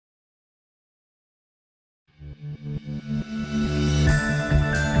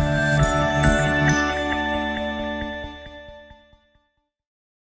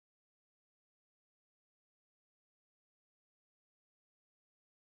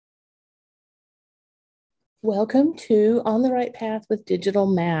Welcome to On the Right Path with Digital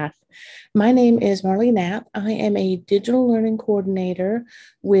Math. My name is Marley Knapp. I am a digital learning coordinator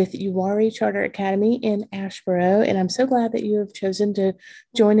with Uwari Charter Academy in Asheboro, and I'm so glad that you have chosen to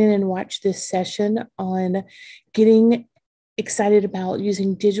join in and watch this session on getting excited about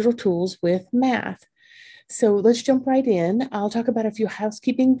using digital tools with math. So let's jump right in. I'll talk about a few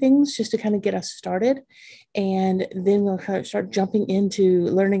housekeeping things just to kind of get us started. And then we'll kind of start jumping into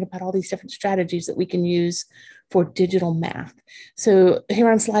learning about all these different strategies that we can use for digital math. So here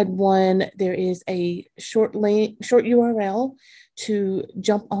on slide 1, there is a short URL to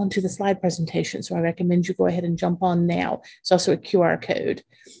jump onto the slide presentation. So I recommend you go ahead and jump on now. It's also a QR code.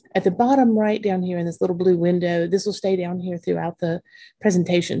 At the bottom right down here in this little blue window, this will stay down here throughout the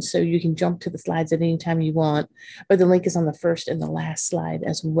presentation, so you can jump to the slides at any time you want, but the link is on the first and the last slide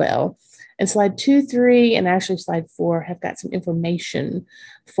as well. And slide 2, 3, and actually slide 4 have got some information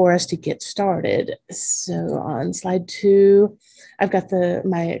for us to get started. So on slide 2, I've got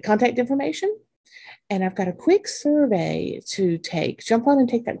my contact information, and I've got a quick survey to take. Jump on and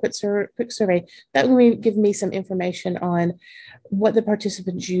take that quick survey. That will give me some information on what the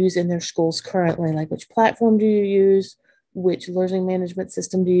participants use in their schools currently, like which platform do you use, which learning management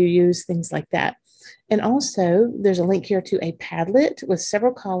system do you use, things like that. And also, there's a link here to a Padlet with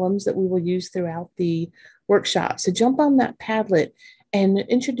several columns that we will use throughout the workshop. So jump on that Padlet and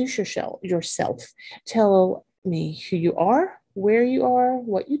introduce yourself. Tell me who you are, where you are,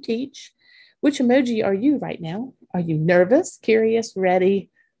 what you teach. Which emoji are you right now? Are you nervous, curious, ready?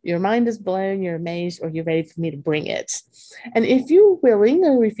 Your mind is blown, you're amazed, or you're ready for me to bring it? And if you're willing,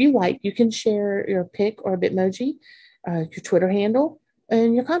 or if you like, you can share your pic or Bitmoji, your Twitter handle,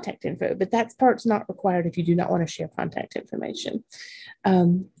 and your contact info. But that part's not required if you do not want to share contact information.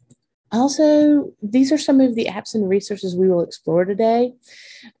 Also, these are some of the apps and resources we will explore today.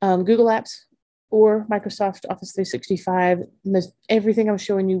 Google Apps or Microsoft Office 365. Everything I'm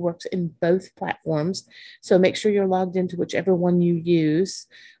showing you works in both platforms. So make sure you're logged into whichever one you use.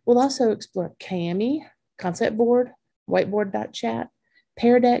 We'll also explore Kami, Concept Board, Whiteboard.chat,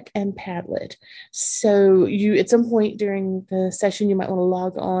 Pear Deck, and Padlet. So at some point during the session, you might want to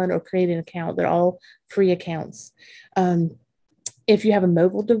log on or create an account. They're all free accounts. If you have a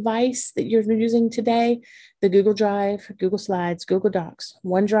mobile device that you're using today, the Google Drive, Google Slides, Google Docs,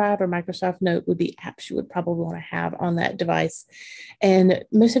 OneDrive, or Microsoft Note would be apps you would probably want to have on that device. And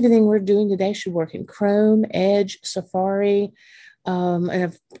most everything we're doing today should work in Chrome, Edge, Safari,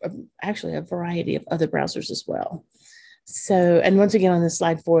 and actually a variety of other browsers as well. So, and once again, on this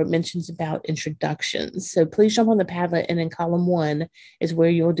slide 4, it mentions about introductions. So please jump on the Padlet, and in column 1 is where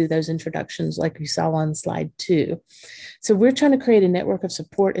you'll do those introductions like you saw on slide 2. So we're trying to create a network of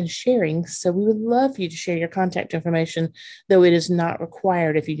support and sharing. So we would love for you to share your contact information, though it is not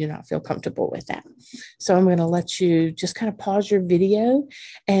required if you do not feel comfortable with that. So I'm going to let you just kind of pause your video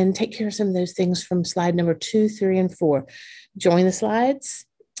and take care of some of those things from slide number 2, 3, and 4. Join the slides,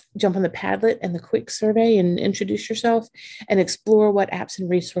 jump on the Padlet and the quick survey and introduce yourself, and explore what apps and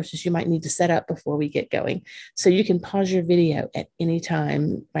resources you might need to set up before we get going. So you can pause your video at any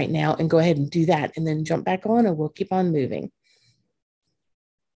time right now and go ahead and do that, and then jump back on, and we'll keep on moving.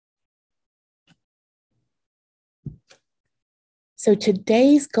 So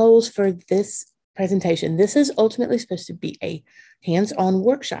today's goals for this presentation, this is ultimately supposed to be a hands-on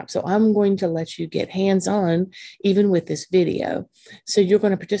workshop. So I'm going to let you get hands-on even with this video. So you're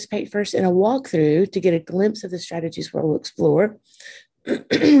going to participate first in a walkthrough to get a glimpse of the strategies we'll explore.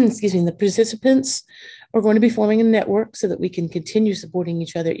 Excuse me, the participants are going to be forming a network so that we can continue supporting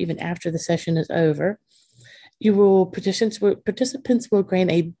each other even after the session is over. Participants will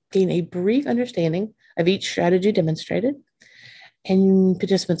gain a brief understanding of each strategy demonstrated. And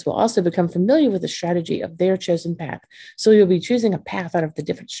participants will also become familiar with the strategy of their chosen path. So you'll be choosing a path out of the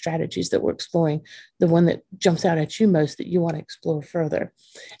different strategies that we're exploring, the one that jumps out at you most that you want to explore further.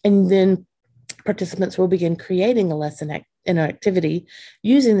 And then participants will begin creating a lesson and an activity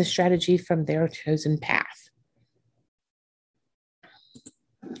using the strategy from their chosen path.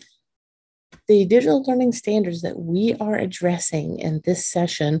 The digital learning standards that we are addressing in this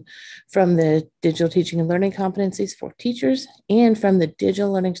session from the digital teaching and learning competencies for teachers and from the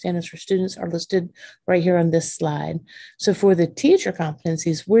digital learning standards for students are listed right here on this slide. So for the teacher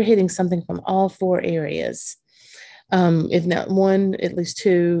competencies, we're hitting something from all 4 areas. If not one, at least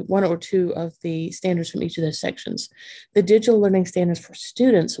one or two of the standards from each of those sections. The digital learning standards for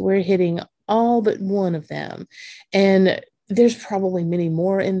students, we're hitting all but one of them. And there's probably many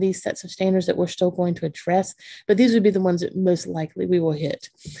more in these sets of standards that we're still going to address, but these would be the ones that most likely we will hit.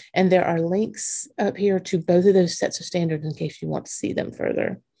 And there are links up here to both of those sets of standards in case you want to see them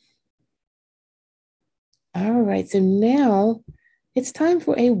further. All right, so now it's time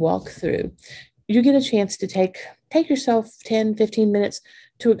for a walkthrough. You get a chance to take yourself 10, 15 minutes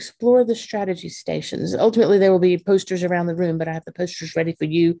to explore the strategy stations. Ultimately, there will be posters around the room, but I have the posters ready for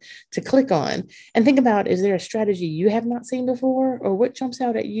you to click on and think about, is there a strategy you have not seen before, or what jumps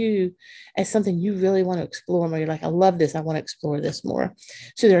out at you as something you really want to explore more? You're like, I love this, I want to explore this more.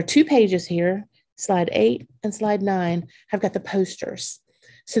 So there are 2 pages here, slide 8 and slide 9 have got the posters.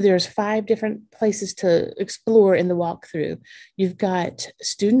 So there's 5 different places to explore in the walkthrough. You've got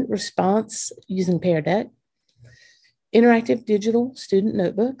student response using Pear Deck, interactive digital student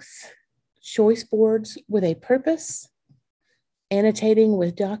notebooks, choice boards with a purpose, annotating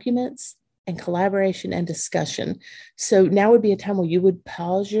with documents, and collaboration and discussion. So now would be a time where you would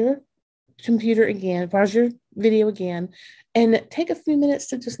pause your computer again, pause your video again, and take a few minutes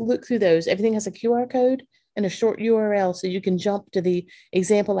to just look through those. Everything has a QR code and a short URL so you can jump to the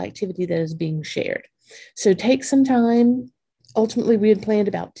example activity that is being shared. So take some time. Ultimately, we had planned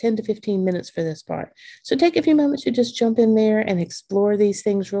about 10 to 15 minutes for this part. So take a few moments to just jump in there and explore these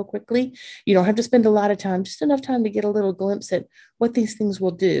things real quickly. You don't have to spend a lot of time, just enough time to get a little glimpse at what these things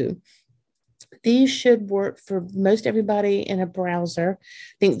will do. These should work for most everybody in a browser.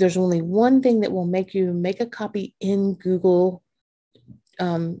 I think there's only one thing that will make you make a copy in Google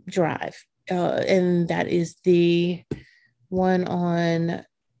Drive, and that is the one on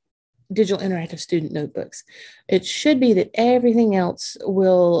digital interactive student notebooks. It should be that everything else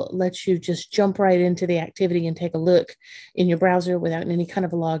will let you just jump right into the activity and take a look in your browser without any kind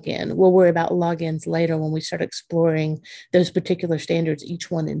of a login. We'll worry about logins later when we start exploring those particular standards, each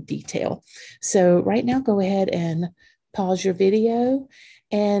one in detail. So right now, go ahead and pause your video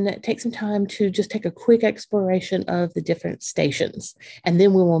and take some time to just take a quick exploration of the different stations. And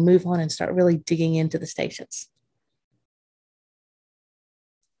then we will move on and start really digging into the stations.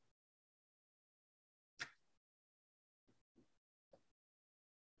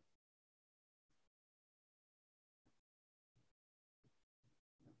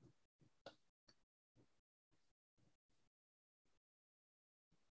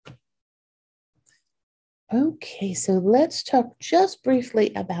 Okay, so let's talk just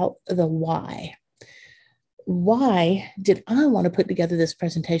briefly about the why. Why did I want to put together this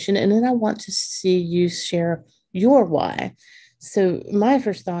presentation? And then I want to see you share your why. So my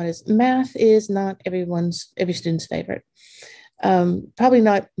first thought is math is not every student's favorite. Probably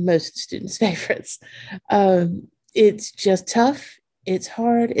not most students' favorites. It's just tough. It's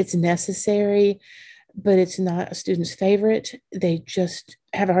hard. It's necessary, but it's not a student's favorite. They just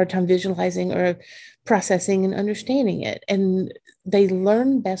have a hard time visualizing or processing and understanding it. And they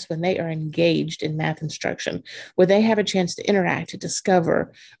learn best when they are engaged in math instruction, where they have a chance to interact, to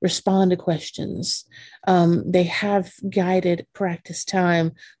discover, respond to questions. They have guided practice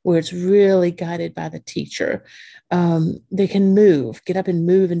time where it's really guided by the teacher. They can move, get up and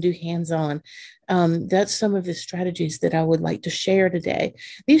move and do hands-on. That's some of the strategies that I would like to share today.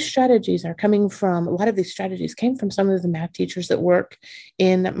 These strategies are coming from, a lot of these strategies came from some of the math teachers that work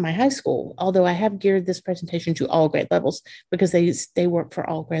in my high school, although I have geared this presentation to all grade levels because they work for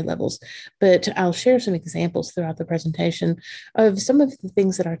all grade levels. But I'll share some examples throughout the presentation of some of the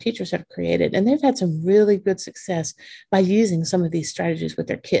things that our teachers have created, and they've had some really good success by using some of these strategies with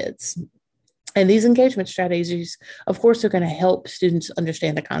their kids. And these engagement strategies, of course, are going to help students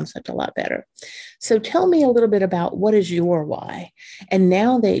understand the concept a lot better. So tell me a little bit about what is your why? And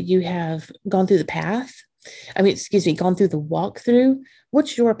now that you have gone through the path, gone through the walkthrough,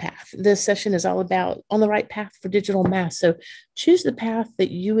 what's your path? This session is all about on the right path for digital math. So choose the path that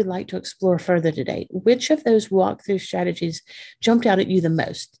you would like to explore further today. Which of those walkthrough strategies jumped out at you the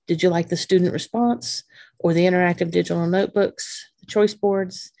most? Did you like the student response or the interactive digital notebooks, the choice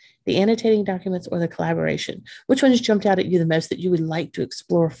boards, the annotating documents, or the collaboration? Which ones jumped out at you the most that you would like to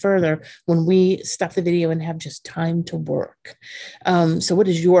explore further when we stop the video and have just time to work? So what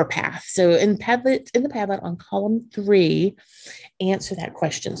is your path? So in the Padlet on column 3, answer that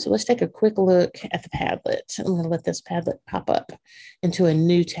question. So let's take a quick look at the Padlet. I'm going to let this Padlet pop up into a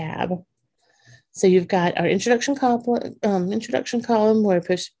new tab. So you've got our introduction column where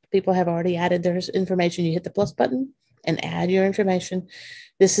people have already added their information. You hit the plus button. and add your information.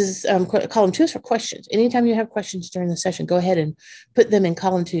 This is column 2 is for questions. Anytime you have questions during the session, go ahead and put them in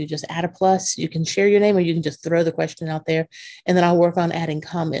column 2. Just add a plus. You can share your name, or you can just throw the question out there, and then I'll work on adding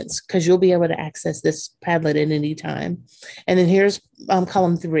comments, because you'll be able to access this Padlet at any time. And then here's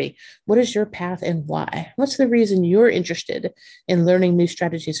column 3. What is your path and why? What's the reason you're interested in learning new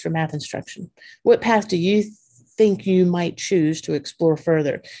strategies for math instruction? What path do you think you might choose to explore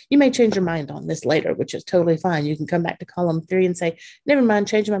further? You may change your mind on this later, which is totally fine. You can come back to column 3 and say, never mind,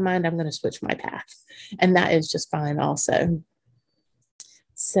 change my mind, I'm going to switch my path. And that is just fine also.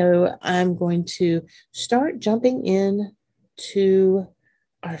 So I'm going to start jumping in to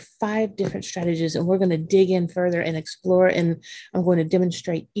our 5 different strategies, and we're going to dig in further and explore, and I'm going to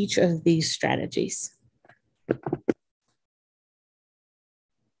demonstrate each of these strategies.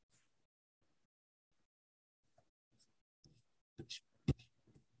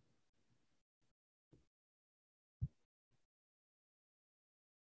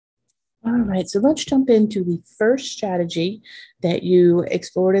 All right, so let's jump into the first strategy that you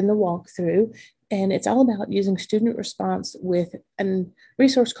explored in the walkthrough, and it's all about using student response with a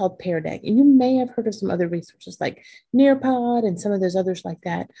resource called Pear Deck. And you may have heard of some other resources like Nearpod and some of those others like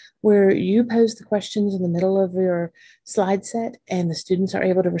that, where you pose the questions in the middle of your slide set, and the students are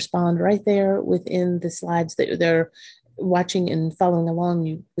able to respond right there within the slides that they're watching and following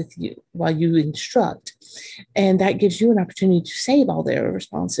along with you while you instruct. And that gives you an opportunity to save all their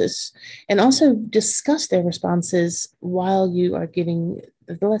responses and also discuss their responses while you are giving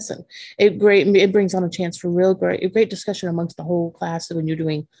the lesson. It brings on a chance for great discussion amongst the whole class when you're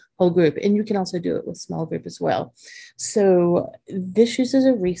doing whole group. And you can also do it with small group as well. So this uses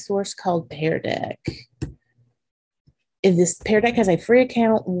a resource called Pear Deck. And this Pear Deck has a free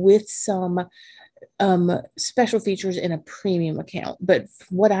account with some special features in a premium account. But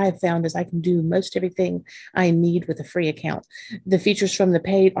what I've found is I can do most everything I need with a free account. The features from the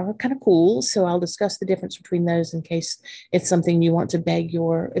paid are kind of cool, so I'll discuss the difference between those in case it's something you want to beg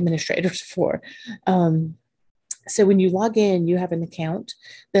your administrators for. So when you log in, you have an account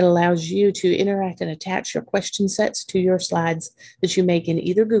that allows you to interact and attach your question sets to your slides that you make in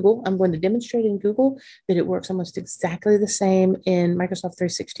either Google. I'm going to demonstrate in Google, but it works almost exactly the same in Microsoft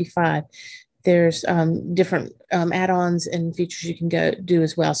 365. There's different add-ons and features you can go do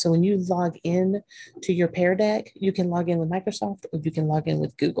as well. So when you log in to your Pear Deck, you can log in with Microsoft, or you can log in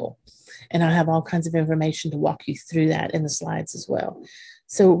with Google. And I'll have all kinds of information to walk you through that in the slides as well.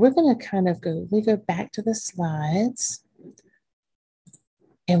 So we're going to kind of go back to the slides.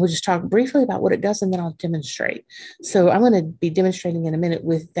 And we'll just talk briefly about what it does, and then I'll demonstrate. So I'm going to be demonstrating in a minute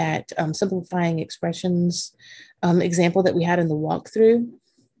with that simplifying expressions example that we had in the walkthrough.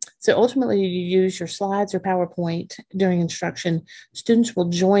 So ultimately, you use your slides or PowerPoint during instruction. Students will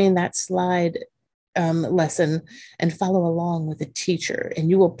join that slide lesson and follow along with the teacher, and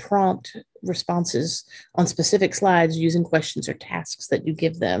you will prompt responses on specific slides using questions or tasks that you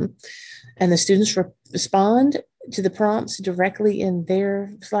give them. And the students respond to the prompts directly in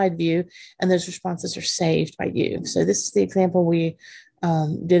their slide view, and those responses are saved by you. So this is the example we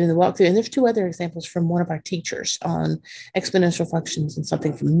did in the walkthrough. And there's 2 other examples from one of our teachers on exponential functions and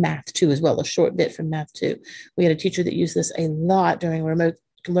something from Math 2 as well, a short bit from Math 2. We had a teacher that used this a lot during remote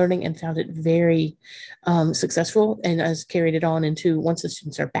learning and found it very successful, and has carried it on into once the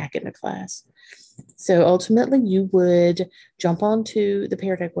students are back in the class. So ultimately, you would jump onto the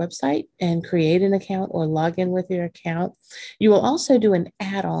Pear Deck website and create an account or log in with your account. You will also do an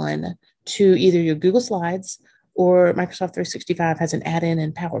add-on to either your Google Slides, or Microsoft 365 has an add-in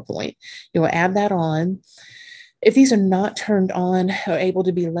in PowerPoint. You will add that on. If these are not turned on or able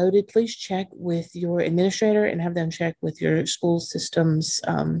to be loaded, please check with your administrator and have them check with your school system's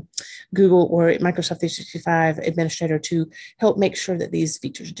Google or Microsoft 365 administrator to help make sure that these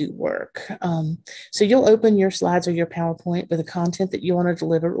features do work. So you'll open your slides or your PowerPoint with the content that you want to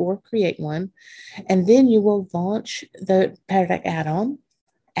deliver or create one, and then you will launch the Pear Deck add-on,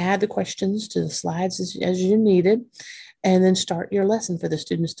 add the questions to the slides as you needed, and then start your lesson for the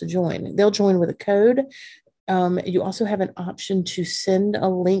students to join. They'll join with a code. You also have an option to send a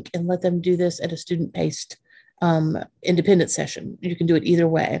link and let them do this at a student-paced independent session. You can do it either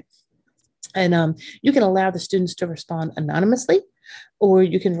way. And you can allow the students to respond anonymously, or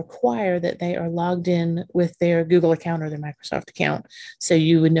you can require that they are logged in with their Google account or their Microsoft account, so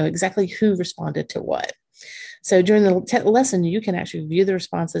you would know exactly who responded to what. So during the lesson, you can actually view the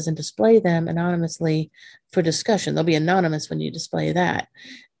responses and display them anonymously for discussion. They'll be anonymous when you display that.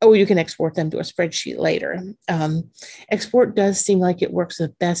 Or you can export them to a spreadsheet later. Export does seem like it works the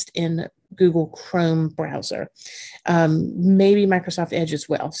best in Google Chrome browser, maybe Microsoft Edge as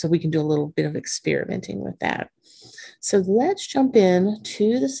well. So we can do a little bit of experimenting with that. So let's jump in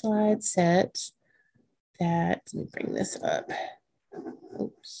to the slide set that, let me bring this up.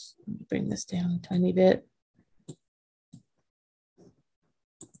 Oops, let me bring this down a tiny bit.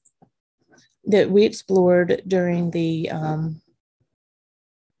 That we explored during the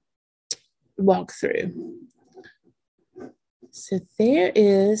walkthrough. So there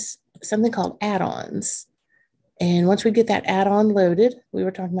is something called add-ons. And once we get that add-on loaded, we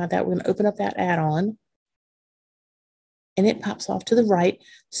were talking about that, we're going to open up that add-on and it pops off to the right.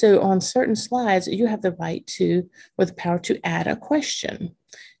 So on certain slides, you have the right to, or the power to add a question.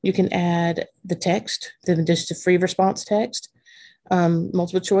 You can add the text, just a free response text,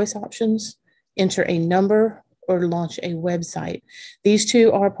 multiple choice options, enter a number, or launch a website. These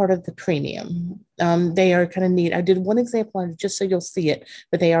two are part of the premium. They are kind of neat. I did one example on it just so you'll see it,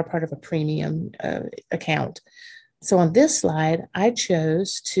 but they are part of a premium account. So on this slide, I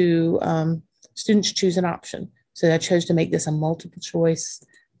chose to, students choose an option. So I chose to make this a multiple choice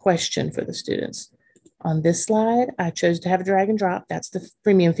question for the students. On this slide, I chose to have a drag and drop. That's the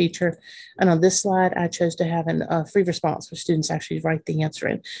premium feature. And on this slide, I chose to have a free response for students actually write the answer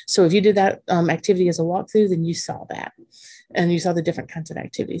in. So if you did that activity as a walkthrough, then you saw that. And you saw the different kinds of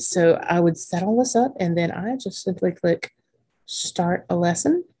activities. So I would set all this up and then I just simply click start a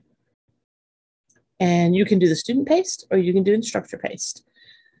lesson. And you can do the student paced or you can do instructor paced.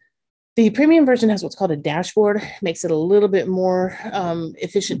 The premium version has what's called a dashboard, makes it a little bit more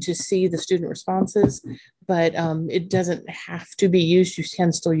efficient to see the student responses, but it doesn't have to be used. You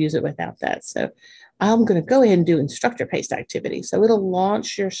can still use it without that. So I'm going to go ahead and do instructor paced activity. So it'll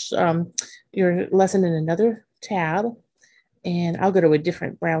launch your lesson in another tab, and I'll go to a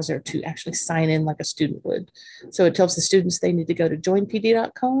different browser to actually sign in like a student would. So it tells the students they need to go to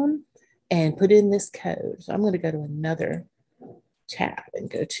joinpd.com and put in this code. So I'm going to go to another tab and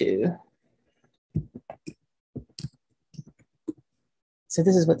go to, so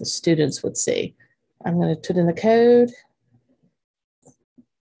this is what the students would see. I'm going to put in the code.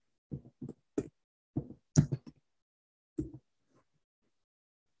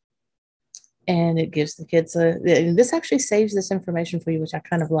 And it gives the kids this actually saves this information for you, which I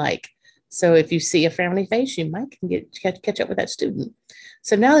kind of like. So if you see a family face, you might catch up with that student.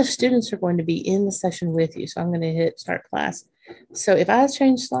 So now the students are going to be in the session with you. So I'm going to hit start class. So if I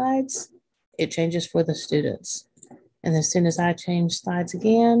change slides, it changes for the students. And as soon as I change slides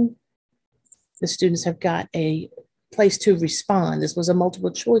again, the students have got a place to respond. This was a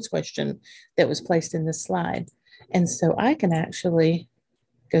multiple choice question that was placed in this slide. And so I can actually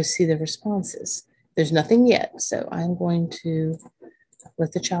go see the responses. There's nothing yet. So I'm going to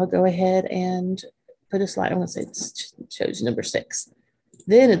let the child go ahead and put a slide. I'm going to say it shows number 6.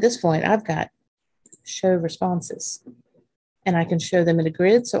 Then at this point, I've got show responses. And I can show them in a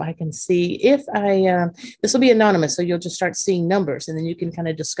grid so I can see if this will be anonymous. So you'll just start seeing numbers and then you can kind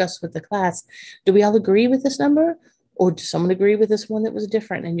of discuss with the class, do we all agree with this number? Or does someone agree with this one that was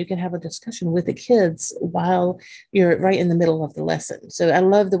different? And you can have a discussion with the kids while you're right in the middle of the lesson. So I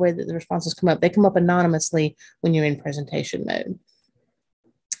love the way that the responses come up. They come up anonymously when you're in presentation mode.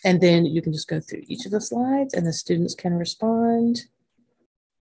 And then you can just go through each of the slides and the students can respond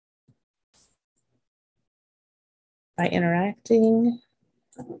by interacting.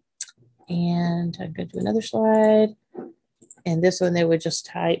 And I go to another slide. And this one, they would just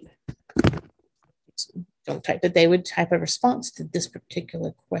type, don't type, but they would type a response to this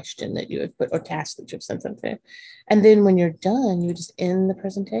particular question that you would put or task that you've sent them to. And then when you're done, you just end the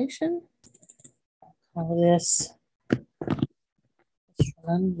presentation. I'll call this,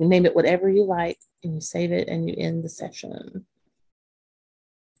 you name it whatever you like, and you save it and you end the session.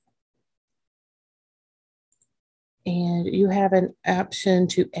 And you have an option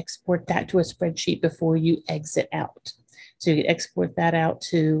to export that to a spreadsheet before you exit out. So you can export that out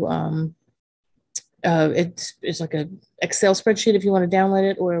to, it's like a Excel spreadsheet if you want to download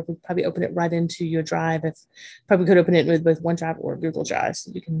it, or we probably open it right into your drive. If probably could open it with both OneDrive or Google Drive. So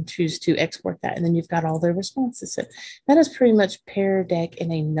you can choose to export that, and then you've got all the responses. So that is pretty much Pear Deck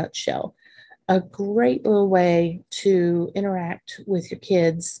in a nutshell. A great little way to interact with your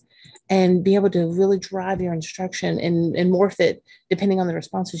kids and be able to really drive your instruction and morph it depending on the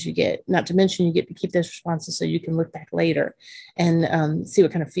responses you get. Not to mention you get to keep those responses so you can look back later and see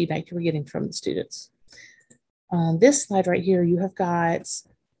what kind of feedback you were getting from the students. On this slide right here, you have got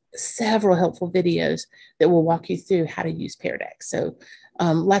several helpful videos that will walk you through how to use Pear Deck. So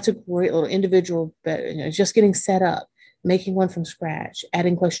lots of great little individual, but just getting set up, making one from scratch,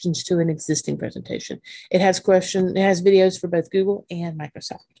 adding questions to an existing presentation. It has videos for both Google and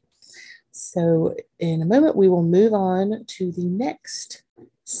Microsoft. So in a moment, we will move on to the next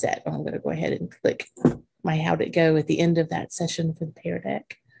set. I'm going to go ahead and click my how'd it go at the end of that session for the Pear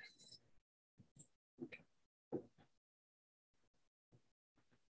Deck.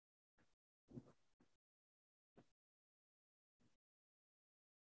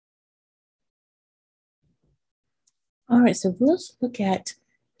 All right, so let's look at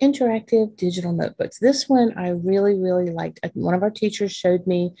interactive digital notebooks. This one I really, really liked. One of our teachers showed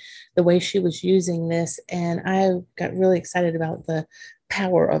me the way she was using this, and I got really excited about the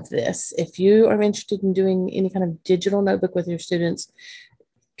power of this. If you are interested in doing any kind of digital notebook with your students,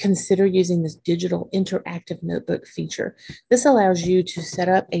 consider using this digital interactive notebook feature. This allows you to set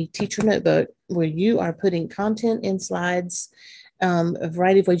up a teacher notebook where you are putting content in slides, a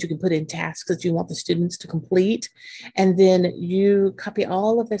variety of ways you can put in tasks that you want the students to complete. And then you copy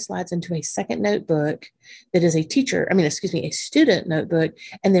all of the slides into a second notebook that is a student notebook,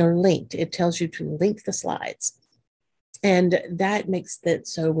 and they're linked. It tells you to link the slides. And that makes that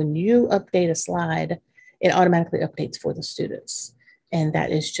so when you update a slide, it automatically updates for the students. And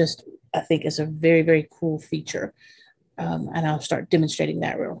that is just, I think, is a very, very cool feature. And I'll start demonstrating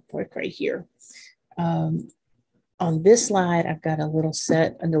that real quick right here. On this slide, I've got a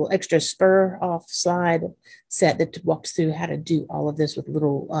little extra spur off slide set that walks through how to do all of this with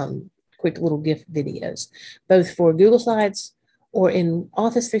little quick little GIF videos, both for Google Slides or in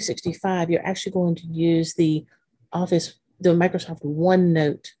Office 365. You're actually going to use the Microsoft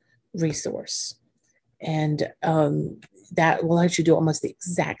OneNote resource. And that will let you do almost the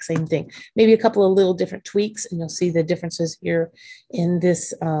exact same thing. Maybe a couple of little different tweaks, and you'll see the differences here in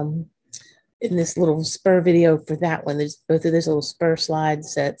this little spur video for that one. There's both of those little spur slide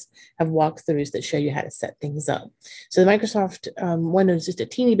sets have walkthroughs that show you how to set things up. So the Microsoft OneNote is just a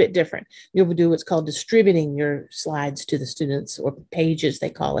teeny bit different. You'll do what's called distributing your slides to the students, or pages they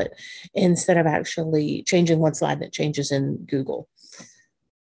call it, instead of actually changing one slide that changes in Google.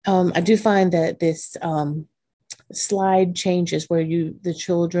 I do find that this slide changes where the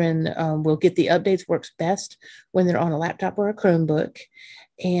children will get the updates works best when they're on a laptop or a Chromebook.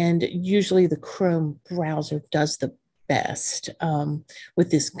 And usually the Chrome browser does the best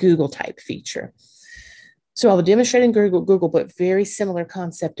with this Google type feature. So I will demonstrate in Google, but very similar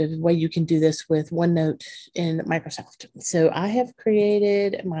concept of the way you can do this with OneNote in Microsoft. So I have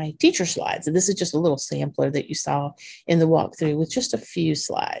created my teacher slides, and this is just a little sampler that you saw in the walkthrough with just a few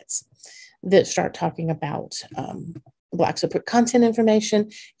slides that start talking about blocks. So put content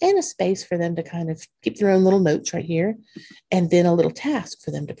information and a space for them to kind of keep their own little notes right here, and then a little task for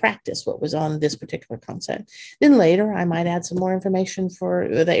them to practice what was on this particular concept. Then later, I might add some more information for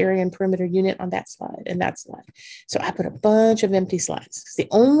the area and perimeter unit on that slide and that slide. So I put a bunch of empty slides. The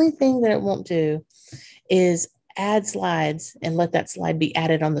only thing that it won't do is add slides and let that slide be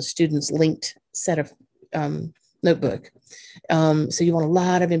added on the student's linked set of notebook. So you want a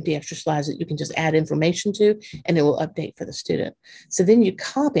lot of empty extra slides that you can just add information to, and it will update for the student. So then you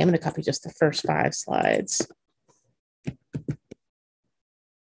copy, I'm going to copy just the first 5 slides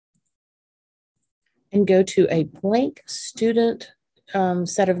and go to a blank student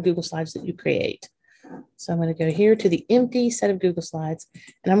set of Google Slides that you create. So I'm going to go here to the empty set of Google Slides,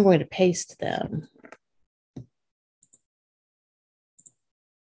 and I'm going to paste them.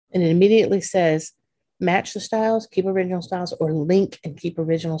 And it immediately says, match the styles, keep original styles, or link and keep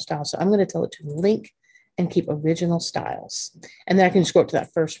original styles. So I'm going to tell it to link and keep original styles. And then I can just go up to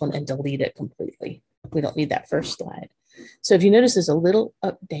that first one and delete it completely. We don't need that first slide. So if you notice, there's a little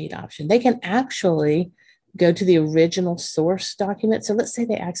update option. They can actually go to the original source document. So let's say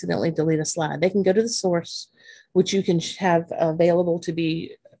they accidentally delete a slide. They can go to the source, which you can have available to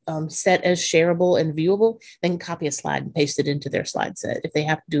be set as shareable and viewable. They can copy a slide and paste it into their slide set if they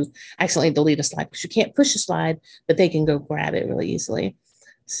have to accidentally delete a slide, because you can't push a slide, but they can go grab it really easily.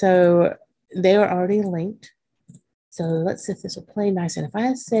 So they are already linked. So let's see if this will play nice. And if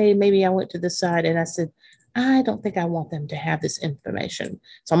I say, maybe I went to this side and I said, I don't think I want them to have this information.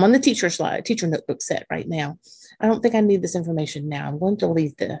 So I'm on the teacher slide, teacher notebook set right now. I don't think I need this information now. I'm going to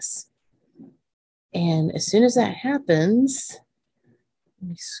delete this. And as soon as that happens, let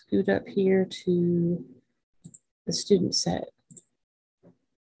me scoot up here to the student set.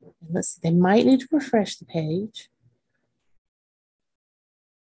 And let's see, they might need to refresh the page.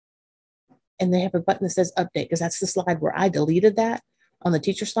 And they have a button that says update, because that's the slide where I deleted that on the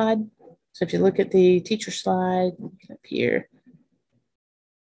teacher slide. So if you look at the teacher slide up here,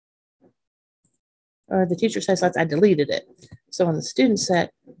 or the teacher slides, I deleted it. So on the student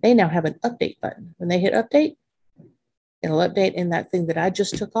set, they now have an update button. When they hit update, It'll update, and that thing that I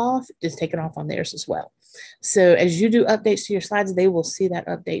just took off is taken off on theirs as well. So as you do updates to your slides, they will see that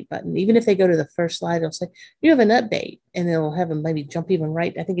update button. Even if they go to the first slide, it'll say, you have an update, and it'll have them maybe jump even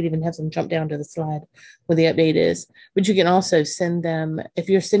right. I think it even has them jump down to the slide where the update is. But you can also send them, if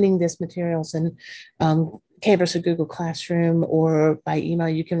you're sending this materials in Canvas or Google Classroom or by email,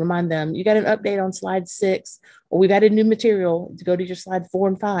 you can remind them, you got an update on slide 6, or we've added new material to go to your slide 4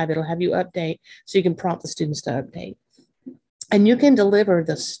 and 5. It'll have you update, so you can prompt the students to update. And you can deliver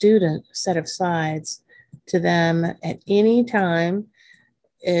the student set of slides to them at any time.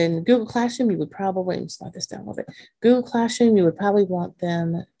 In Google Classroom, you would probably, let me slide this down a little bit. Google Classroom, you would probably want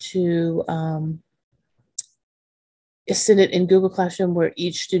them to send it in Google Classroom where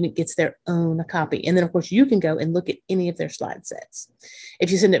each student gets their own copy. And then, of course, you can go and look at any of their slide sets. If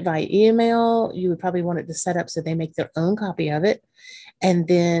you send it via email, you would probably want it to set up so they make their own copy of it, and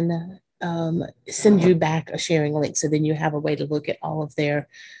then send you back a sharing link. So then you have a way to look at all of their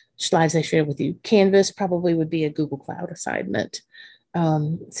slides they share with you. Canvas probably would be a Google Cloud assignment.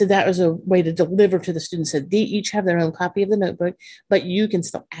 So that was a way to deliver to the students that they each have their own copy of the notebook, but you can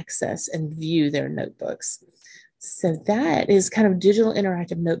still access and view their notebooks. So that is kind of digital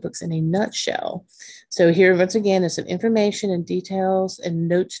interactive notebooks in a nutshell. So here, once again, is some information and details and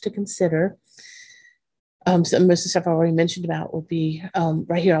notes to consider. So most of the stuff I already mentioned about will be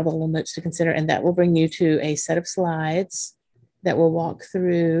right here, all the little notes to consider, and that will bring you to a set of slides that will walk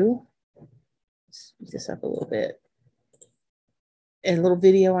through, speed this up a little bit, a little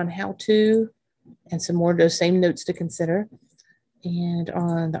video on how to, and some more of those same notes to consider. And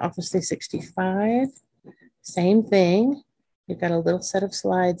on the Office 365, same thing. You've got a little set of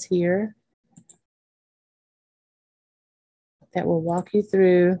slides here that will walk you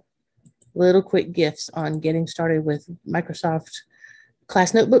through little quick gifts on getting started with Microsoft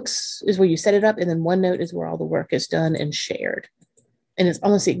Class Notebooks is where you set it up, and then OneNote is where all the work is done and shared. And it's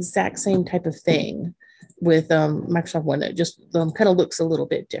almost the exact same type of thing with Microsoft OneNote, just kind of looks a little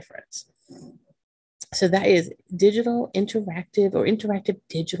bit different. So that is digital interactive or interactive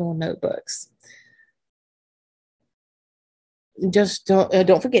digital notebooks. Just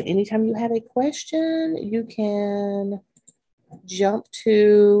don't forget, anytime you have a question, you can jump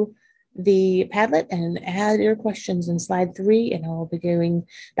to the Padlet and add your questions in slide 3, and I'll be going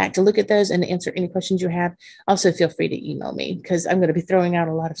back to look at those and answer any questions you have. Also, feel free to email me because I'm going to be throwing out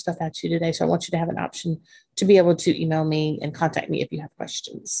a lot of stuff at you today. So I want you to have an option to be able to email me and contact me if you have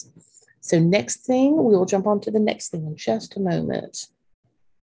questions. So next thing, we will jump on to the next thing in just a moment.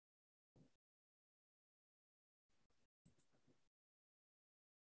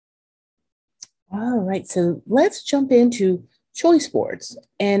 All right, so let's jump into choice boards.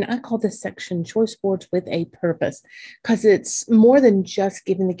 And I call this section choice boards with a purpose because it's more than just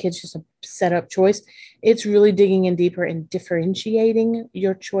giving the kids just a set up choice. It's really digging in deeper and differentiating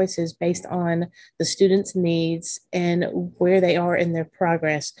your choices based on the student's needs and where they are in their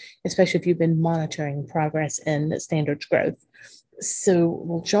progress, especially if you've been monitoring progress and standards growth. So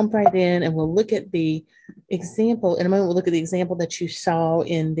we'll jump right in and we'll look at the example. In a moment, we'll look at the example that you saw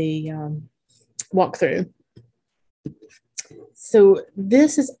in the walkthrough. So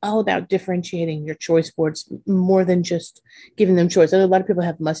this is all about differentiating your choice boards more than just giving them choice. I know a lot of people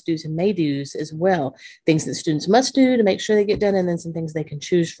have must-dos and may-dos as well, things that students must do to make sure they get done, and then some things they can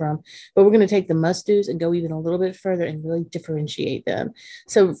choose from. But we're going to take the must-dos and go even a little bit further and really differentiate them.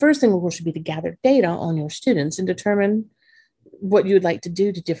 So first thing, of course, should be to gather data on your students and determine what you would like to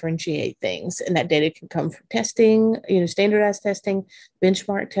do to differentiate things. And that data can come from testing, standardized testing,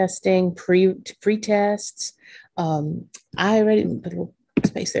 benchmark testing, pre-tests. I already put a little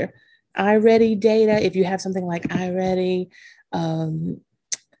space there. iReady data, if you have something like iReady,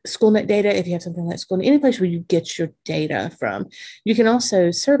 SchoolNet data, if you have something like SchoolNet, any place where you get your data from. You can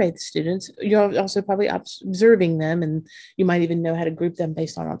also survey the students. You're also probably observing them, and you might even know how to group them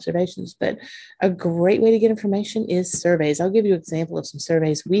based on observations. But a great way to get information is surveys. I'll give you an example of some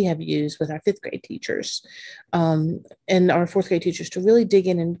surveys we have used with our 5th grade teachers and our 4th grade teachers to really dig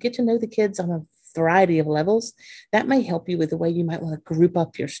in and get to know the kids on a variety of levels. That may help you with the way you might want to group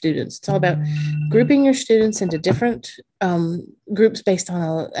up your students. It's all about grouping your students into different groups based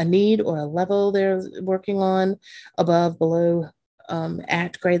on a need or a level they're working on, above, below,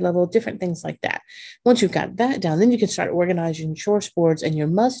 at grade level, different things like that. Once you've got that down, then you can start organizing choice boards and your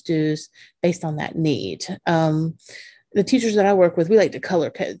must-dos based on that need. The teachers that I work with, we like to color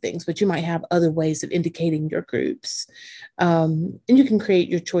code things, but you might have other ways of indicating your groups. And you can create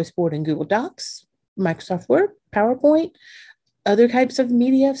your choice board in Google Docs, Microsoft Word, PowerPoint, other types of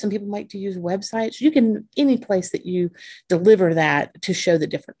media. Some people like to use websites. You can, any place that you deliver that to show the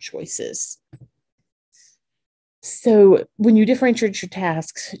different choices. So when you differentiate your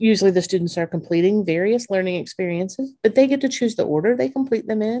tasks, usually the students are completing various learning experiences, but they get to choose the order they complete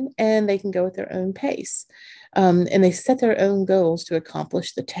them in, and they can go at their own pace. And they set their own goals to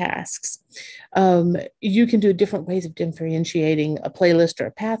accomplish the tasks. You can do different ways of differentiating a playlist or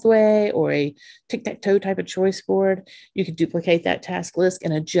a pathway or a tic-tac-toe type of choice board. You could duplicate that task list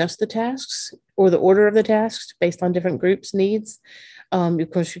and adjust the tasks or the order of the tasks based on different groups' needs.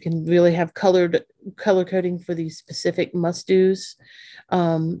 Of course, you can really have color coding for these specific must-dos.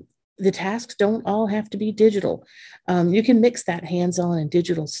 The tasks don't all have to be digital. You can mix that hands-on and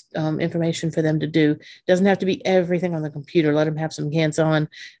digital information for them to do. It doesn't have to be everything on the computer. Let them have some hands-on,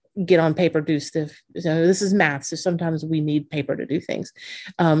 get on paper, do stuff. So this is math, so sometimes we need paper to do things.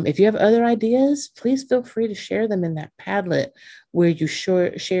 If you have other ideas, please feel free to share them in that Padlet where you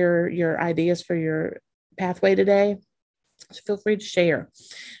share your ideas for your pathway today. So feel free to share.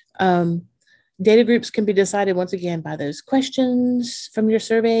 Data groups can be decided once again by those questions from your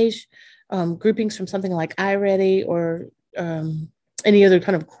surveys, groupings from something like iReady or any other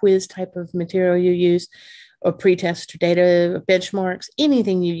kind of quiz type of material you use, or pretest data, benchmarks,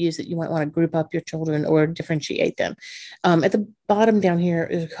 anything you use that you might want to group up your children or differentiate them. At the bottom down here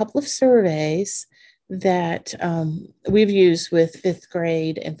is a couple of surveys that we've used with 5th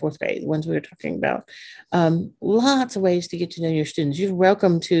grade and 4th grade, the ones we were talking about. Lots of ways to get to know your students. You're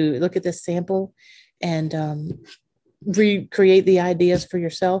welcome to look at this sample and recreate the ideas for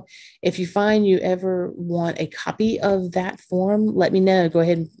yourself. If you find you ever want a copy of that form, let me know. Go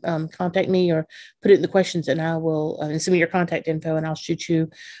ahead and contact me or put it in the questions, and I will send me your contact info, and I'll shoot you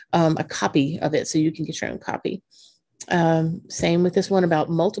a copy of it so you can get your own copy. Same with this one about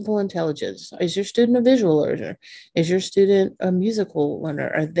multiple intelligence. Is your student a visual learner? Is your student a musical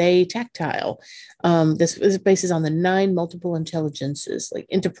learner? Are they tactile? This is bases on the 9 multiple intelligences, like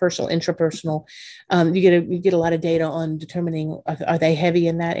interpersonal, intrapersonal. You get a lot of data on determining are they heavy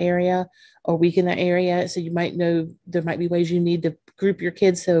in that area or weak in that area. So you might know there might be ways you need to group your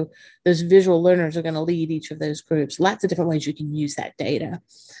kids so those visual learners are going to lead each of those groups. Lots of different ways you can use that data.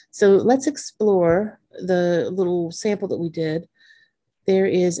 So let's explore the little sample that we did. There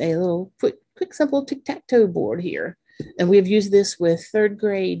is a little quick simple tic-tac-toe board here. And we have used this with 3rd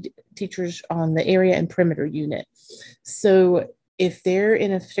grade teachers on the area and perimeter unit. So if they're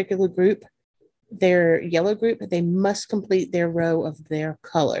in a particular group, their yellow group, they must complete their row of their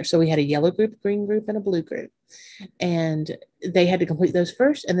color. So we had a yellow group, green group, and a blue group. And they had to complete those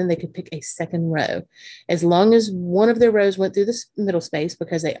first, and then they could pick a second row. As long as one of their rows went through the middle space,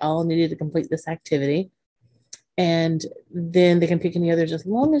 because they all needed to complete this activity. And then they can pick any others as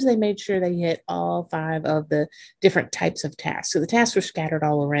long as they made sure they hit all 5 of the different types of tasks. So the tasks were scattered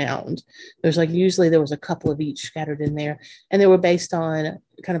all around. There's like usually there was a couple of each scattered in there, and they were based on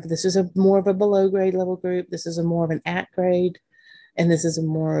kind of this is a more of a below grade level group. This is a more of an at grade, and this is a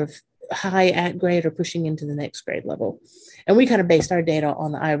more of high at grade or pushing into the next grade level. And we kind of based our data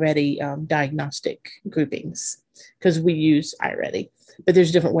on the iReady diagnostic groupings because we use iReady, but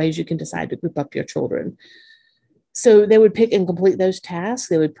there's different ways you can decide to group up your children. So they would pick and complete those tasks.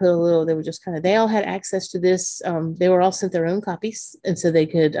 They would put a little, they would just kind of, they all had access to this. They were all sent their own copies. And so they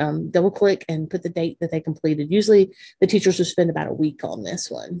could double click and put the date that they completed. Usually the teachers would spend about a week on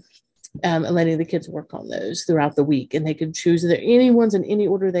this one and letting the kids work on those throughout the week. And they could choose any ones in any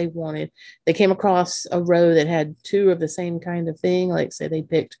order they wanted. They came across a row that had 2 of the same kind of thing. Like say they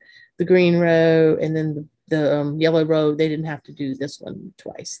picked the green row and then the yellow row. They didn't have to do this one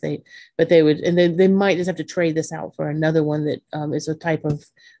twice. But they would, and then they might just have to trade this out for another one that is a type of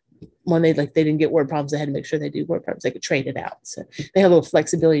one they didn't get word problems. They had to make sure they do word problems. They could trade it out. So they had a little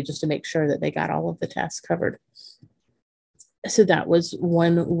flexibility just to make sure that they got all of the tasks covered. So that was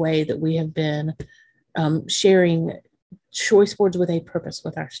one way that we have been sharing choice boards with a purpose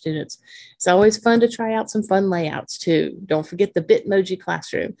with our students. It's always fun to try out some fun layouts too. Don't forget the Bitmoji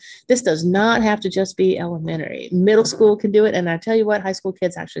classroom. This does not have to just be elementary. Middle school can do it. And I tell you what, high school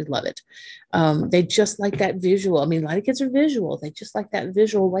kids actually love it. They just like that visual. I mean, a lot of kids are visual. They just like that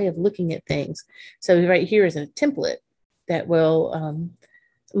visual way of looking at things. So right here is a template that will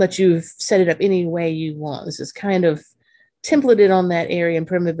let you set it up any way you want. This is kind of templated on that area and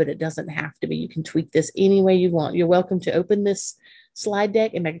perimeter, but it doesn't have to be. You can tweak this any way you want. You're welcome to open this slide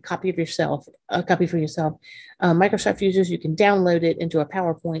deck and make a copy for yourself. Microsoft users, you can download it into a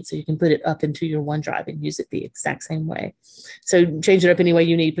PowerPoint so you can put it up into your OneDrive and use it the exact same way. So change it up any way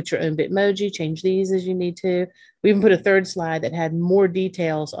you need. Put your own Bitmoji, change these as you need to. We even put a 3rd slide that had more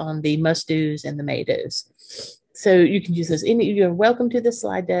details on the must-dos and the may-dos. So you can use those. You're welcome to the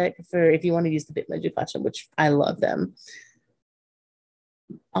slide deck for if you want to use the Bitmoji classroom, which I love them.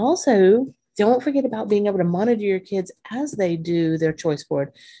 Also, don't forget about being able to monitor your kids as they do their choice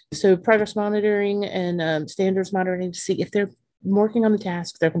board. So progress monitoring and standards monitoring to see if they're working on the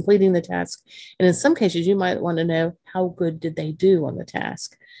task, they're completing the task. And in some cases, you might want to know how good did they do on the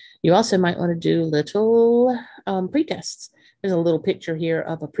task. You also might want to do little pretests. There's a little picture here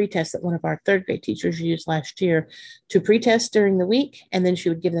of a pretest that one of our third grade teachers used last year to pretest during the week. And then she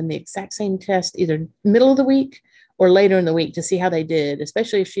would give them the exact same test either middle of the week or later in the week to see how they did.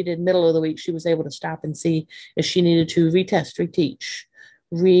 Especially if she did middle of the week, she was able to stop and see if she needed to retest, reteach,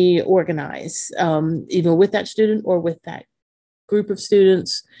 reorganize, either with that student or with that group of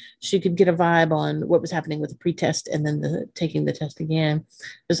students. She could get a vibe on what was happening with the pretest and then taking the test again.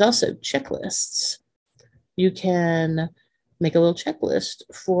 There's also checklists. You can make a little checklist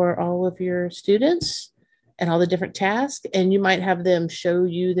for all of your students and all the different tasks, and you might have them show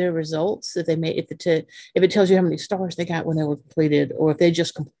you their results if they made, if it tells you how many stars they got when they were completed, or if they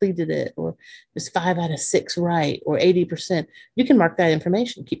just completed it, or it's 5 out of 6 right, or 80%. You can mark that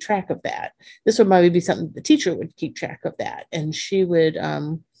information, keep track of that. This would maybe be something the teacher would keep track of that, and she would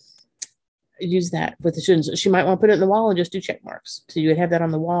use that with the students. She might want to put it in the wall and just do check marks. So you would have that on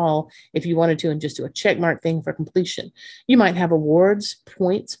the wall if you wanted to, and just do a check mark thing for completion. You might have awards,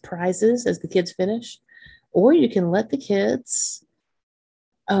 points, prizes as the kids finish, or you can let the kids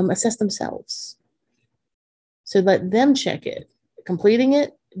assess themselves. So let them check it. Completing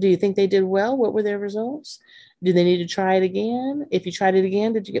it, do you think they did well? What were their results? Do they need to try it again? If you tried it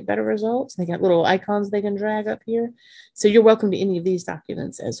again, did you get better results? They got little icons they can drag up here. So you're welcome to any of these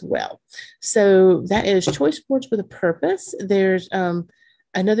documents as well. So that is choice boards with a purpose. There's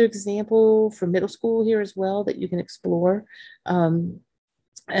another example for middle school here as well that you can explore.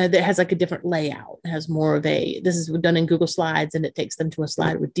 That has like a different layout. It has more of this is done in Google Slides, and it takes them to a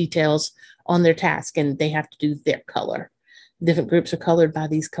slide with details on their task, and they have to do their color. Different groups are colored by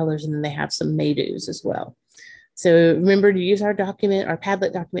these colors, and then they have some may-dos as well. So remember to use our document, our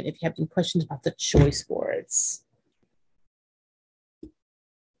Padlet document, if you have any questions about the choice boards.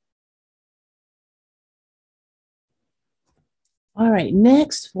 All right,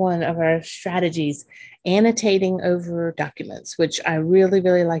 next one of our strategies, annotating over documents, which I really,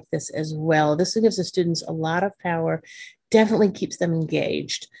 really like this as well. This gives the students a lot of power, definitely keeps them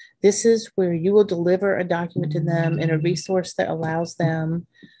engaged. This is where you will deliver a document to them in a resource that allows them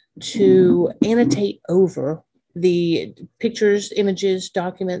to annotate over the pictures, images,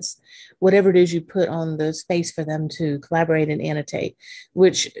 documents, whatever it is you put on the space for them to collaborate and annotate,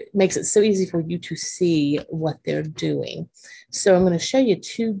 which makes it so easy for you to see what they're doing. So I'm going to show you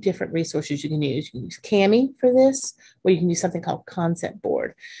 2 different resources you can use. You can use Kami for this, or you can use something called Concept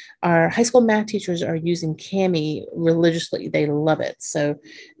Board. Our high school math teachers are using Kami religiously. They love it. So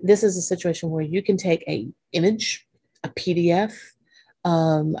this is a situation where you can take an image, a PDF,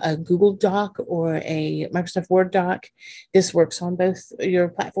 a Google Doc or a Microsoft Word doc. This works on both your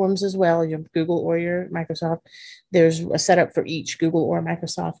platforms as well, your Google or your Microsoft. There's a setup for each, Google or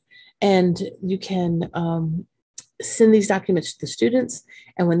Microsoft. And you can send these documents to the students.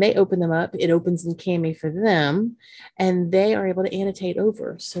 And when they open them up, it opens in Kami for them, and they are able to annotate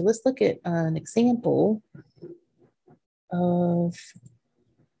over. So let's look at an example of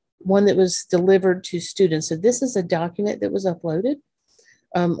one that was delivered to students. So this is a document that was uploaded.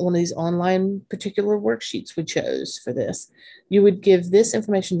 One of these online particular worksheets we chose for this. You would give this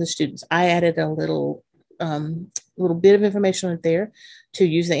information to the students. I added a little bit of information right there to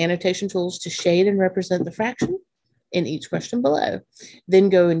use the annotation tools to shade and represent the fraction in each question below. Then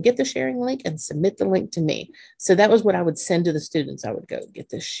go and get the sharing link and submit the link to me. So that was what I would send to the students. I would go get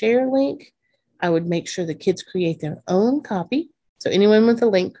the share link. I would make sure the kids create their own copy. So anyone with a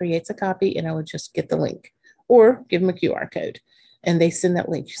link creates a copy, and I would just get the link or give them a QR code. And they send that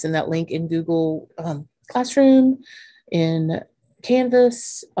link. You send that link in Google Classroom, in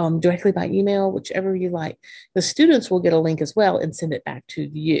Canvas, directly by email, whichever you like. The students will get a link as well and send it back to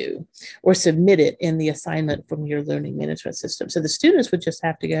you, or submit it in the assignment from your learning management system. So the students would just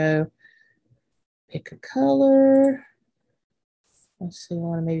have to go pick a color. Let's see, I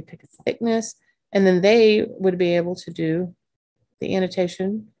want to maybe pick a thickness. And then they would be able to do the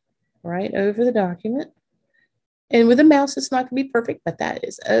annotation right over the document. And with a mouse, it's not going to be perfect, but that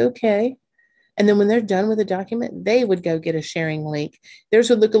is okay. And then when they're done with the document, they would go get a sharing link. Theirs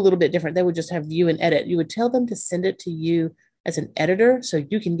would look a little bit different. They would just have view and edit. You would tell them to send it to you as an editor so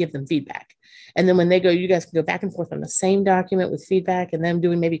you can give them feedback. And then when they go, you guys can go back and forth on the same document with feedback, and them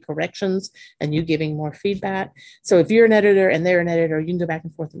doing maybe corrections and you giving more feedback. So if you're an editor and they're an editor, you can go back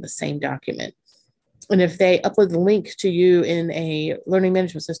and forth on the same document. And if they upload the link to you in a learning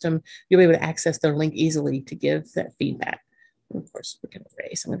management system, you'll be able to access their link easily to give that feedback. Of course, we can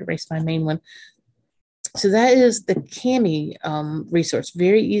erase. I'm going to erase my main one. So that is the Kami resource,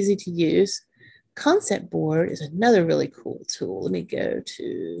 very easy to use. Concept board is another really cool tool. Let me go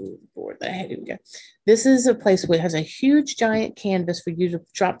to the board that I had. Here we go. This is a place where it has a huge giant canvas for you to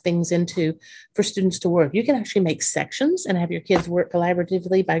drop things into for students to work. You can actually make sections and have your kids work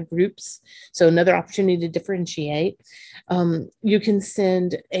collaboratively by groups. So another opportunity to differentiate. You can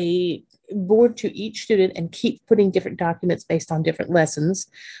send a board to each student and keep putting different documents based on different lessons.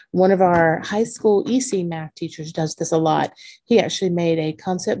 One of our high school EC math teachers does this a lot. He actually made a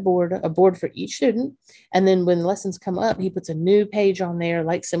concept board, a board for each student. And then when lessons come up, he puts a new page on there,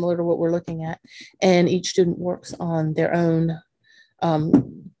 like similar to what we're looking at. And each student works on their own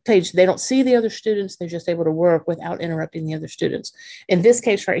page. They don't see the other students. They're just able to work without interrupting the other students. In this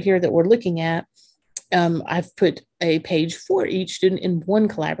case right here that we're looking at, I've put a page for each student in one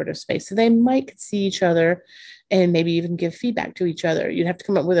collaborative space. So they might see each other and maybe even give feedback to each other. You'd have to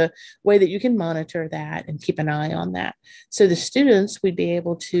come up with a way that you can monitor that and keep an eye on that. So the students, we'd be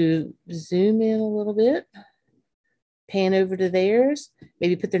able to zoom in a little bit, pan over to theirs,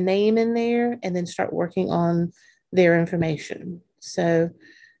 maybe put their name in there, and then start working on their information. So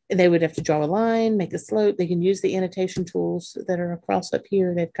they would have to draw a line, make a slope. They can use the annotation tools that are across up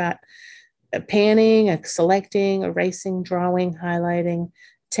here. They've got a panning, a selecting, erasing, drawing, highlighting,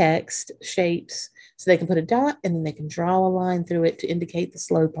 text, shapes. So they can put a dot and then they can draw a line through it to indicate the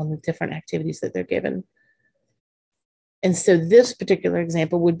slope on the different activities that they're given. And so this particular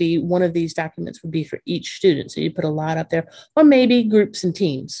example would be one of these documents would be for each student. So you put a lot up there, or maybe groups and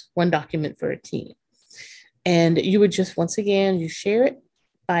teams, one document for a team. And you would just, once again, you share it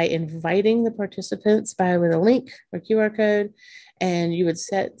by inviting the participants with a link or QR code, and you would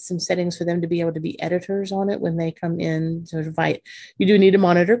set some settings for them to be able to be editors on it when they come in to invite. You do need to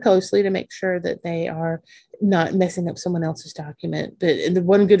monitor closely to make sure that they are not messing up someone else's document. But the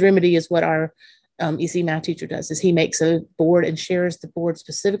one good remedy is what our EC math teacher does, is he makes a board and shares the board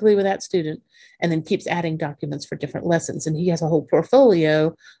specifically with that student and then keeps adding documents for different lessons. And he has a whole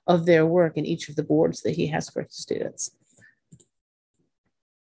portfolio of their work in each of the boards that he has for his students.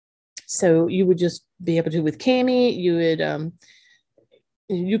 So you would just be able to, with Kami, you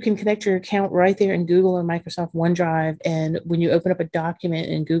can connect your account right there in Google or Microsoft OneDrive. And when you open up a document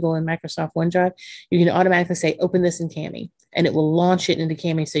in Google and Microsoft OneDrive, you can automatically say, open this in Kami, and it will launch it into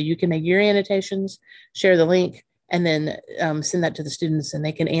Kami. So you can make your annotations, share the link, and then send that to the students, and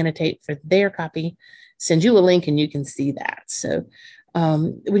they can annotate for their copy, send you a link, and you can see that. So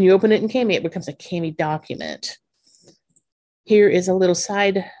when you open it in Kami, it becomes a Kami document. Here is a little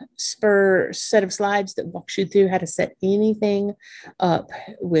side spur set of slides that walks you through how to set anything up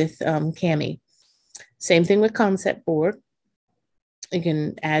with Kami. Same thing with concept board. You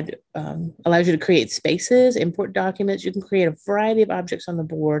can add, allows you to create spaces, import documents. You can create a variety of objects on the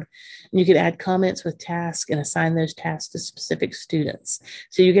board. And you can add comments with tasks and assign those tasks to specific students.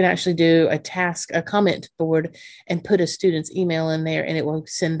 So you can actually do a comment board and put a student's email in there, and it will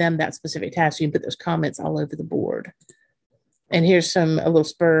send them that specific task. You can put those comments all over the board. And here's a little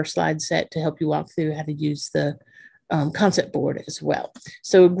spur slide set to help you walk through how to use the concept board as well.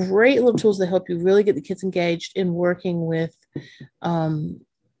 So great little tools that help you really get the kids engaged in working with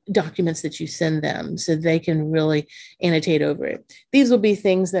documents that you send them so they can really annotate over it. These will be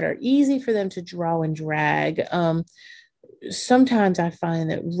things that are easy for them to draw and drag. Sometimes I find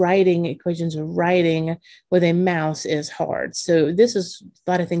that writing equations or writing with a mouse is hard. So this is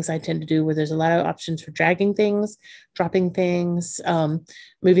a lot of things I tend to do where there's a lot of options for dragging things, dropping things,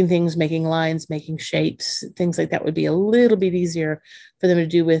 moving things, making lines, making shapes, things like that would be a little bit easier for them to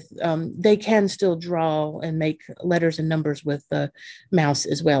do with. They can still draw and make letters and numbers with the mouse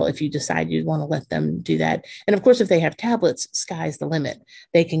as well if you decide you want to let them do that. And of course, if they have tablets, sky's the limit.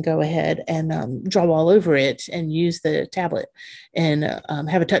 They can go ahead and draw all over it and use the tablet and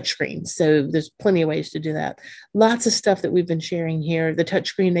have a touch screen. So there's plenty of ways to do that. Lots of stuff that we've been sharing here. The touch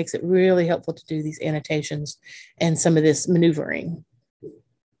screen makes it really helpful to do these annotations and some of this maneuvering.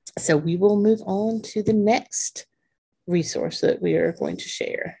 So we will move on to the next resource that we are going to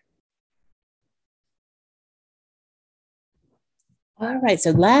share. All right,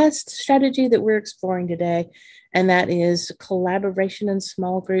 so last strategy that we're exploring today, and that is collaboration and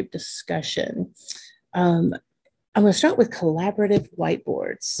small group discussion. I'm going to start with collaborative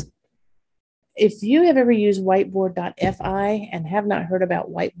whiteboards. If you have ever used whiteboard.fi and have not heard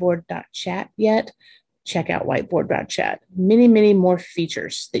about whiteboard.chat yet, check out whiteboard.chat. Many, many more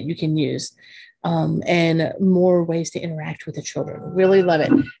features that you can use. and more ways to interact with the children. Really love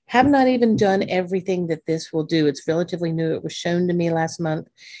it. Have not even done everything that this will do. It's relatively new. It was shown to me last month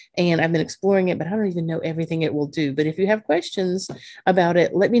and I've been exploring it, but I don't even know everything it will do. But if you have questions about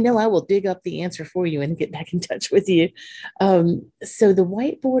it, let me know. I will dig up the answer for you and get back in touch with you. So the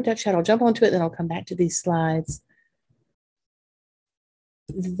whiteboard chat, I'll jump onto it, then I'll come back to these slides.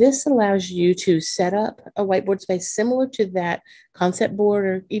 This allows you to set up a whiteboard space similar to that concept board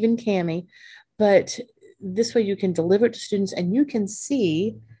or even Cami, but this way you can deliver it to students and you can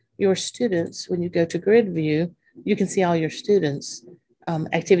see your students when you go to grid view, you can see all your students'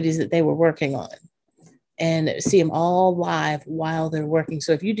 activities that they were working on and see them all live while they're working.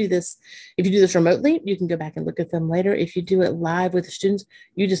 So if you do this remotely, you can go back and look at them later. If you do it live with the students,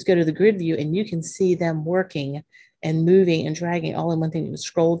 you just go to the grid view and you can see them working and moving and dragging all in one thing. You can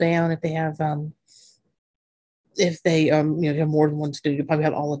scroll down if they have you have more than one student, you probably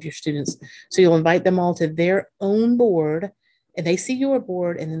have all of your students. So you'll invite them all to their own board and they see your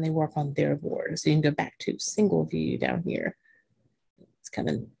board and then they work on their board. So you can go back to single view down here. It's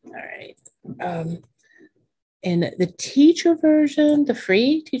coming. All right. And the teacher version, the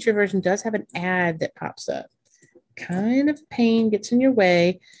free teacher version does have an ad that pops up. Kind of pain, gets in your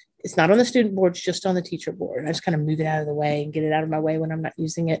way. It's not on the student board, it's just on the teacher board. I just kind of move it out of the way and get it out of my way when I'm not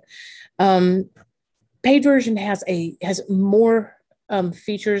using it. Paid version has more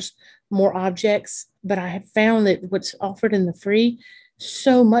features, more objects, but I have found that what's offered in the free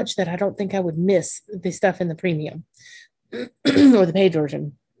so much that I don't think I would miss the stuff in the premium or the paid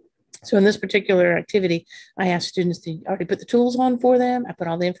version. So in this particular activity, I asked students to already put the tools on for them. I put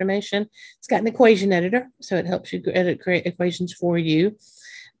all the information. It's got an equation editor, so it helps you create equations for you.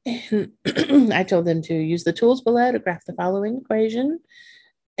 And I told them to use the tools below to graph the following equation.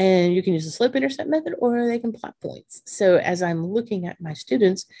 And you can use the slope-intercept method or they can plot points. So as I'm looking at my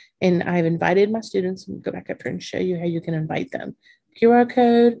students, and I've invited my students, go back up here and show you how you can invite them. QR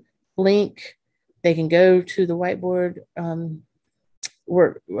code, link, they can go to the whiteboard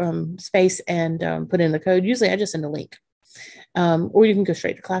space and put in the code. Usually I just send a link. Or you can go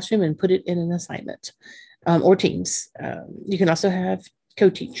straight to Classroom and put it in an assignment or Teams. You can also have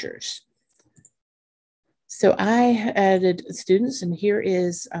co-teachers. So I added students, and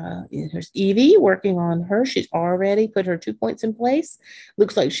here's Evie working on her. She's already put her 2 points in place.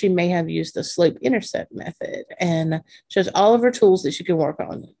 Looks like she may have used the slope-intercept method and shows all of her tools that she can work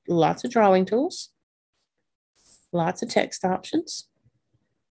on. Lots of drawing tools, lots of text options.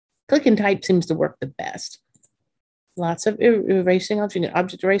 Click and type seems to work the best. Lots of erasing options. You can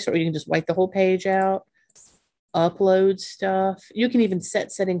object eraser, or you can just wipe the whole page out. Upload stuff. You can even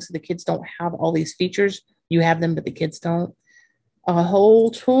set settings so the kids don't have all these features. You have them, but the kids don't. A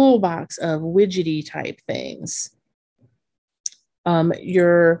whole toolbox of widgety type things.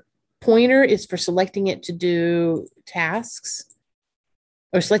 Your pointer is for selecting it to do tasks,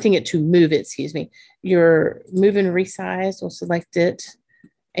 or selecting it to move it, excuse me. Your move and resize will select it,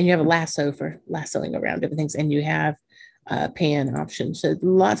 and you have a lasso for lassoing around different things, and you have pan options. So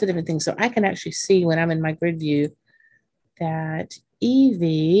lots of different things. So I can actually see when I'm in my grid view that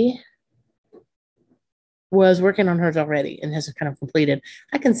Evie was working on hers already and has kind of completed.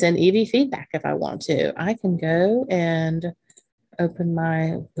 I can send Evie feedback if I want to. I can go and open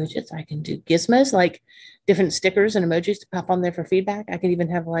my widgets. I can do gizmos, like different stickers and emojis to pop on there for feedback. I can even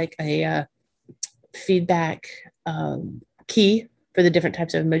have like a feedback key for the different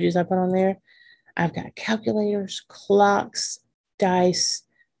types of emojis I put on there. I've got calculators, clocks, dice,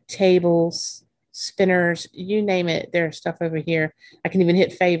 tables, spinners, you name it. There's stuff over here. I can even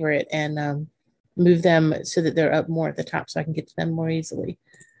hit favorite and move them so that they're up more at the top so I can get to them more easily.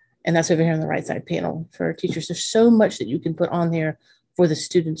 And that's over here on the right side panel for teachers. There's so much that you can put on there for the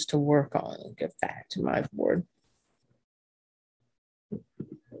students to work on. I'll get back to my board.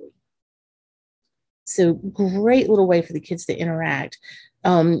 So great little way for the kids to interact.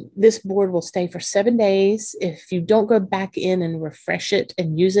 This board will stay for 7 days. If you don't go back in and refresh it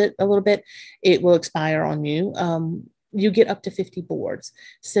and use it a little bit, it will expire on you. You get up to 50 boards.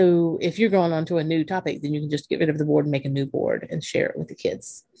 So if you're going on to a new topic, then you can just get rid of the board and make a new board and share it with the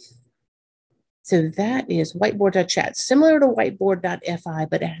kids. So that is whiteboard.chat, similar to whiteboard.fi,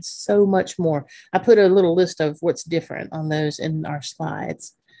 but it has so much more. I put a little list of what's different on those in our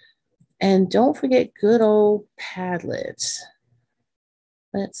slides. And don't forget good old Padlet.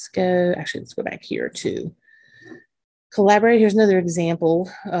 Let's go back here to Collaborate. Here's another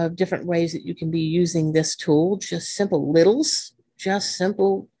example of different ways that you can be using this tool. Just simple littles, just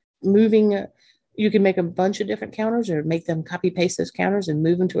simple moving. You can make a bunch of different counters or make them copy paste those counters and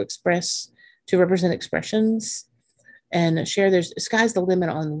move them to represent expressions. and share. There's sky's the limit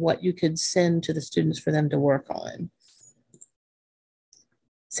on what you could send to the students for them to work on.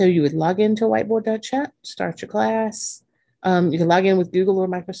 So you would log into whiteboard.chat, start your class. You can log in with Google or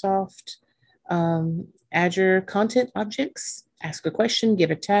Microsoft, add your content objects, ask a question,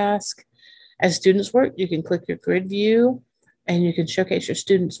 give a task. As students work, you can click your grid view and you can showcase your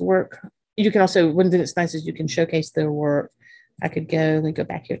students' work. You can also, one thing that's nice is you can showcase their work. I could go, let me go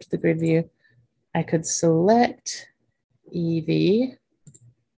back here to the grid view. I could select Evie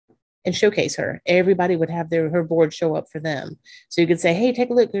and showcase her. Everybody would have her board show up for them. So you could say, hey,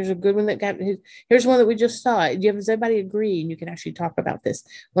 take a look. There's a good one that got, here's one that we just saw. Does everybody agree? And you can actually talk about this.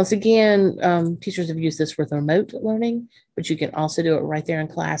 Once again, teachers have used this with remote learning, but you can also do it right there in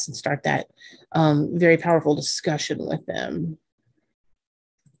class and start that very powerful discussion with them.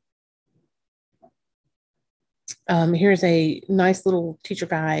 Here's a nice little teacher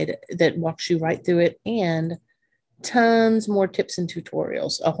guide that walks you right through it, and tons more tips and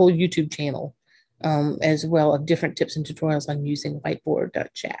tutorials, a whole YouTube channel as well of different tips and tutorials on using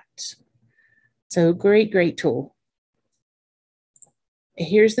whiteboard.chat. So great tool.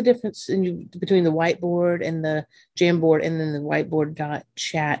 Here's the difference between the whiteboard and the Jamboard and then the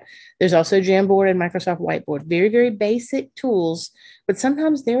whiteboard.chat. There's also Jamboard and Microsoft Whiteboard. Very basic tools, but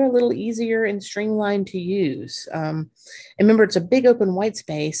sometimes they're a little easier and streamlined to use. And remember, it's a big open white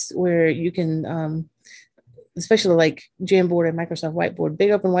space where you can, especially like Jamboard and Microsoft Whiteboard,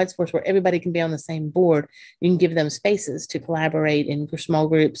 big open white space where everybody can be on the same board. You can give them spaces to collaborate in small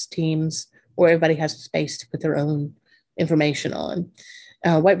groups, teams, or everybody has a space to put their own information on.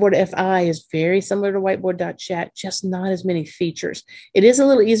 Whiteboard FI is very similar to whiteboard.chat, just not as many features. It is a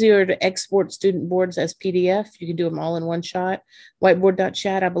little easier to export student boards as PDF. You can do them all in one shot.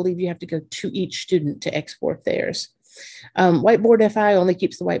 Whiteboard.chat, I believe you have to go to each student to export theirs. Whiteboard FI only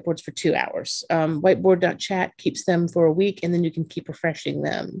keeps the whiteboards for 2 hours. Whiteboard.chat keeps them for a week, and then you can keep refreshing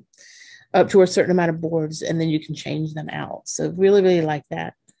them up to a certain amount of boards, and then you can change them out. So really like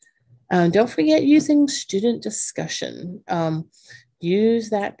that. Don't forget using student discussion. Use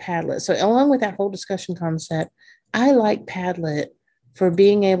that Padlet. So along with that whole discussion concept, I like Padlet for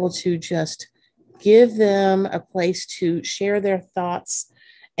being able to just give them a place to share their thoughts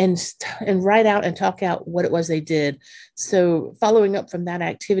and write out and talk out what it was they did. So following up from that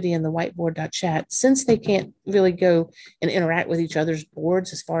activity in the whiteboard.chat, since they can't really go and interact with each other's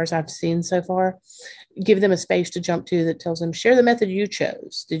boards as far as I've seen so far, give them a space to jump to that tells them, share the method you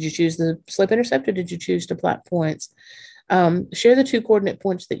chose. Did you choose the slope intercept or did you choose to plot points? Share the 2 coordinate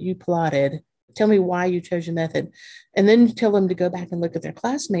points that you plotted. Tell me why you chose your method. And then tell them to go back and look at their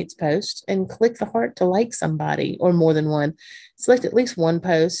classmates' posts and click the heart to like somebody or more than one. Select at least one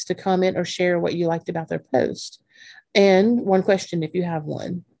post to comment or share what you liked about their post. And one question if you have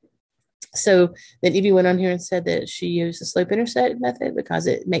one. So then Evie went on here and said that she used the slope intercept method because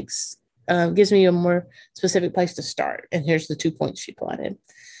it gives me a more specific place to start. And here's the 2 points she plotted.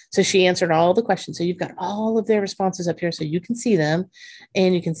 So she answered all the questions. So you've got all of their responses up here so you can see them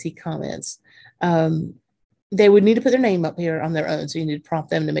and you can see comments. They would need to put their name up here on their own. So you need to prompt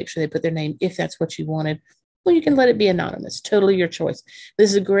them to make sure they put their name if that's what you wanted. Well, you can let it be anonymous, totally your choice. This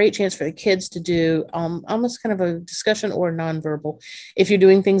is a great chance for the kids to do almost kind of a discussion or nonverbal. If you're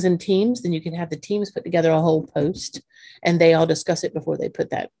doing things in teams, then you can have the teams put together a whole post and they all discuss it before they put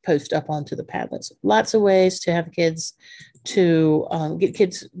that post up onto the Padlet. So lots of ways to have kids to get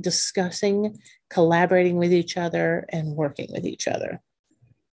kids discussing, collaborating with each other, and working with each other.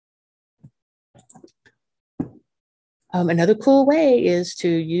 Another cool way is to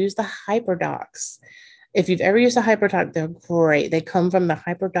use the hyperdocs. If you've ever used a hyperdoc, they're great. They come from the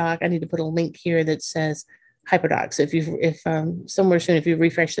hyperdoc. I need to put a link here that says hyperdocs. If somewhere soon, if you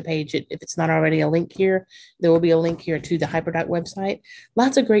refresh the page, if it's not already a link here, there will be a link here to the hyperdoc website.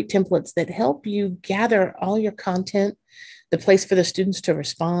 Lots of great templates that help you gather all your content, the place for the students to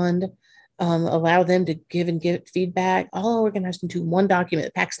respond, allow them to give and get feedback, all organized into one document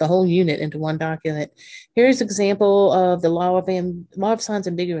that packs the whole unit into one document. Here's an example of the law of signs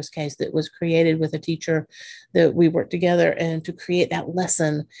ambiguous case that was created with a teacher that we worked together and to create that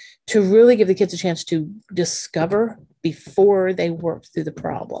lesson to really give the kids a chance to discover before they worked through the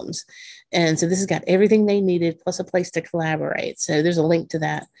problems. And so this has got everything they needed plus a place to collaborate. So there's a link to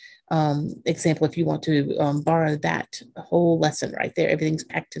that example if you want to borrow that whole lesson right there. Everything's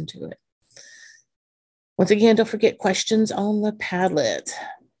packed into it. Once again, don't forget questions on the Padlet.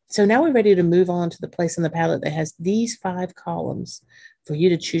 So now we're ready to move on to the place on the Padlet that has these 5 columns for you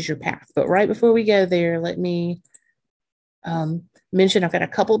to choose your path. But right before we go there, let me mention I've got a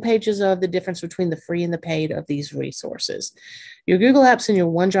couple of pages of the difference between the free and the paid of these resources. Your Google Apps and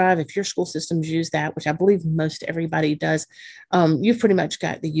your OneDrive, if your school systems use that, which I believe most everybody does, you've pretty much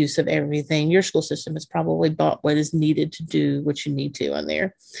got the use of everything. Your school system has probably bought what is needed to do what you need to on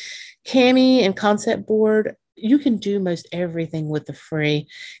there. Kami and Concept Board, you can do most everything with the free.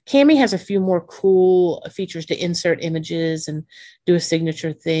 Kami has a few more cool features to insert images and do a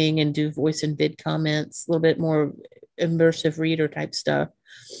signature thing and do voice and vid comments, a little bit more immersive reader type stuff.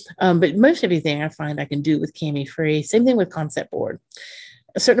 But most everything I find I can do with Kami free. Same thing with Concept Board.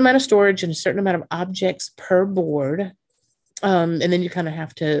 A certain amount of storage and a certain amount of objects per board. And then you kind of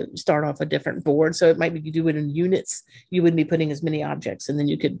have to start off a different board. So it might be you do it in units. You wouldn't be putting as many objects, and then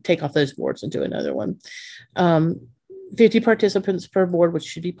you could take off those boards and do another one. 50 participants per board, which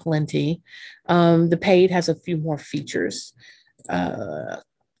should be plenty. The paid has a few more features.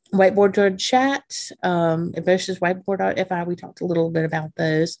 Whiteboard to chat, versus whiteboard.fi. We talked a little bit about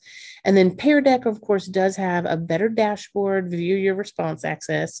those. And then Pear Deck, of course, does have a better dashboard, view your response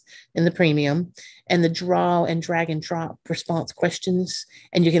access in the premium, and the draw and drag and drop response questions.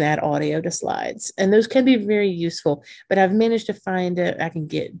 And you can add audio to slides. And those can be very useful, but I've managed to find I can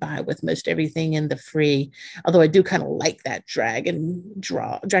get by with most everything in the free, although I do kind of like that drag and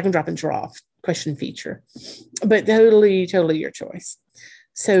drop and draw question feature, but totally your choice.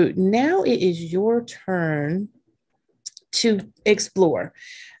 So now it is your turn to explore.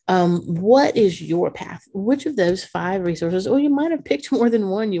 What is your path? Which of those 5 resources, or you might have picked more than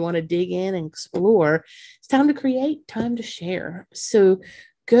one you want to dig in and explore. It's time to create, time to share. So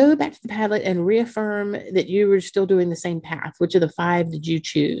go back to the Padlet and reaffirm that you were still doing the same path. Which of the 5 did you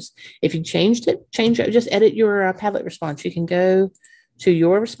choose? If you changed it, change it. Just edit your Padlet response. You can go to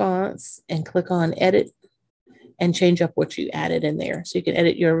your response and click on edit and change up what you added in there. So you can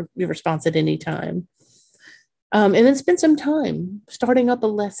edit your response at any time. And then spend some time starting up a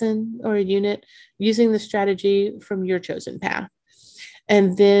lesson or a unit using the strategy from your chosen path.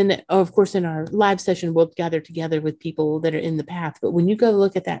 And then, of course, in our live session, we'll gather together with people that are in the path. But when you go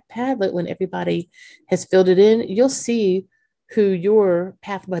look at that Padlet, when everybody has filled it in, you'll see who your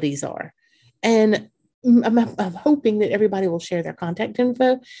path buddies are. And I'm hoping that everybody will share their contact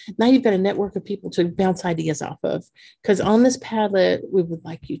info. Now you've got a network of people to bounce ideas off of. Because on this Padlet, we would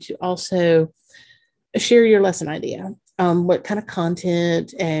like you to also share your lesson idea. What kind of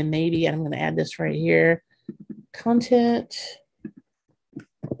content, and maybe I'm going to add this right here, content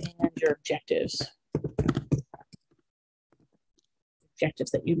and your objectives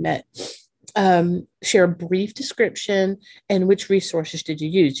that you met. Share a brief description and which resources did you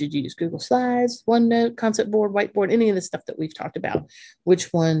use? Did you use Google Slides, OneNote, Concept Board, Whiteboard, any of the stuff that we've talked about?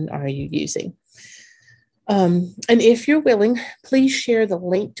 Which one are you using? And if you're willing, please share the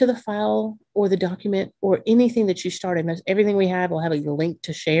link to the file or the document or anything that you started. Everything we have will have a link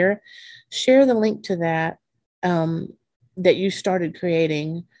to share. Share the link to that that you started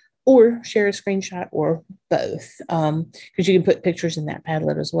creating, or share a screenshot, or both, because you can put pictures in that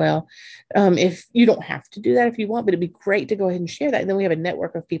Padlet as well. If you don't have to do that if you want, but it'd be great to go ahead and share that. And then we have a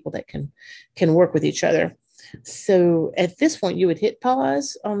network of people that can work with each other. So at this point, you would hit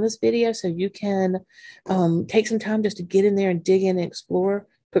pause on this video so you can take some time just to get in there and dig in and explore,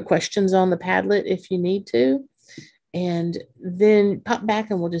 put questions on the Padlet if you need to, and then pop back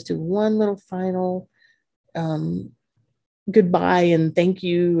and we'll just do one little final goodbye and thank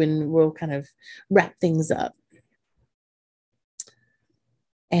you, and we'll kind of wrap things up.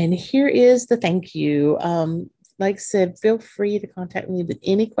 And here is the thank you. Like I said, feel free to contact me with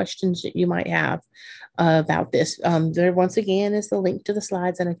any questions that you might have about this. There, once again, is the link to the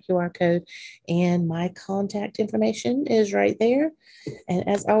slides and a QR code, and my contact information is right there. And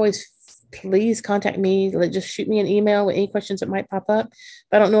as always, please contact me. Just shoot me an email with any questions that might pop up. If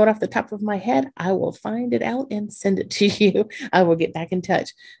I don't know it off the top of my head, I will find it out and send it to you. I will get back in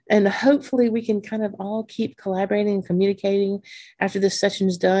touch. And hopefully we can kind of all keep collaborating and communicating after this session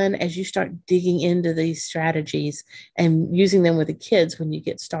is done, as you start digging into these strategies and using them with the kids when you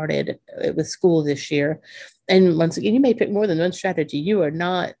get started with school this year. And once again, you may pick more than one strategy. You are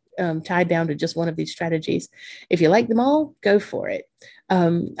not tied down to just one of these strategies. If you like them all, go for it.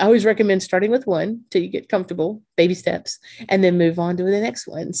 I always recommend starting with one till you get comfortable, baby steps, and then move on to the next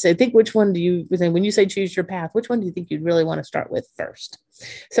one. So think, which one do you, when you say choose your path, which one do you think you'd really want to start with first?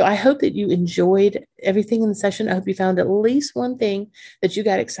 So I hope that you enjoyed everything in the session. I hope you found at least one thing that you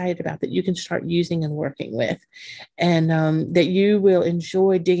got excited about that you can start using and working with, and that you will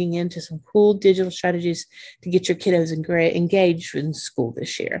enjoy digging into some cool digital strategies to get your kiddos engaged in school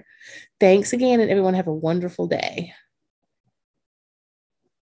this year. Thanks again, and everyone have a wonderful day.